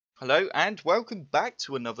Hello and welcome back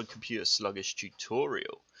to another Computer Sluggish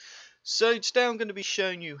tutorial. So today I'm going to be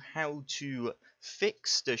showing you how to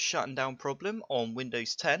fix the shutting down problem on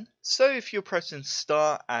Windows 10. So if you're pressing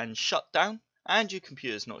start and shut down and your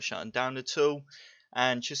computer's not shutting down at all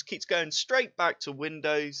and just keeps going straight back to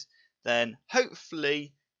Windows, then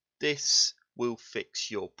hopefully this will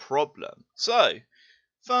fix your problem. So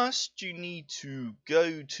first, you need to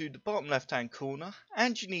go to the bottom left hand corner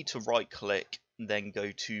and you need to right click and then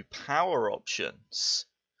go to power options.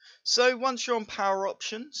 So once you're on power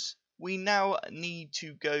options, we now need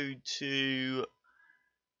to go to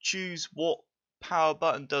choose what power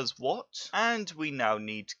button does what, and we now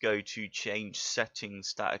need to go to change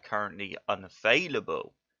settings that are currently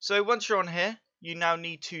unavailable. So once you're on here, you now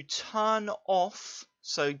need to turn off,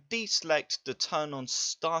 so deselect the turn on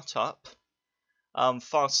startup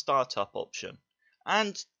fast startup option,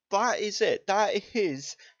 and that is it. That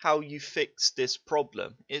is how you fix this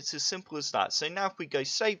problem. It's as simple as that. So now if we go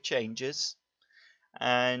save changes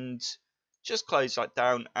and just close that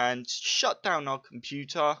down and shut down our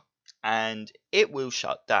computer, and it will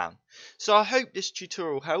shut down. So I hope this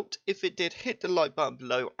tutorial helped. If it did, hit the like button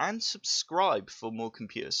below and subscribe for more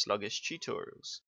computer sluggish tutorials.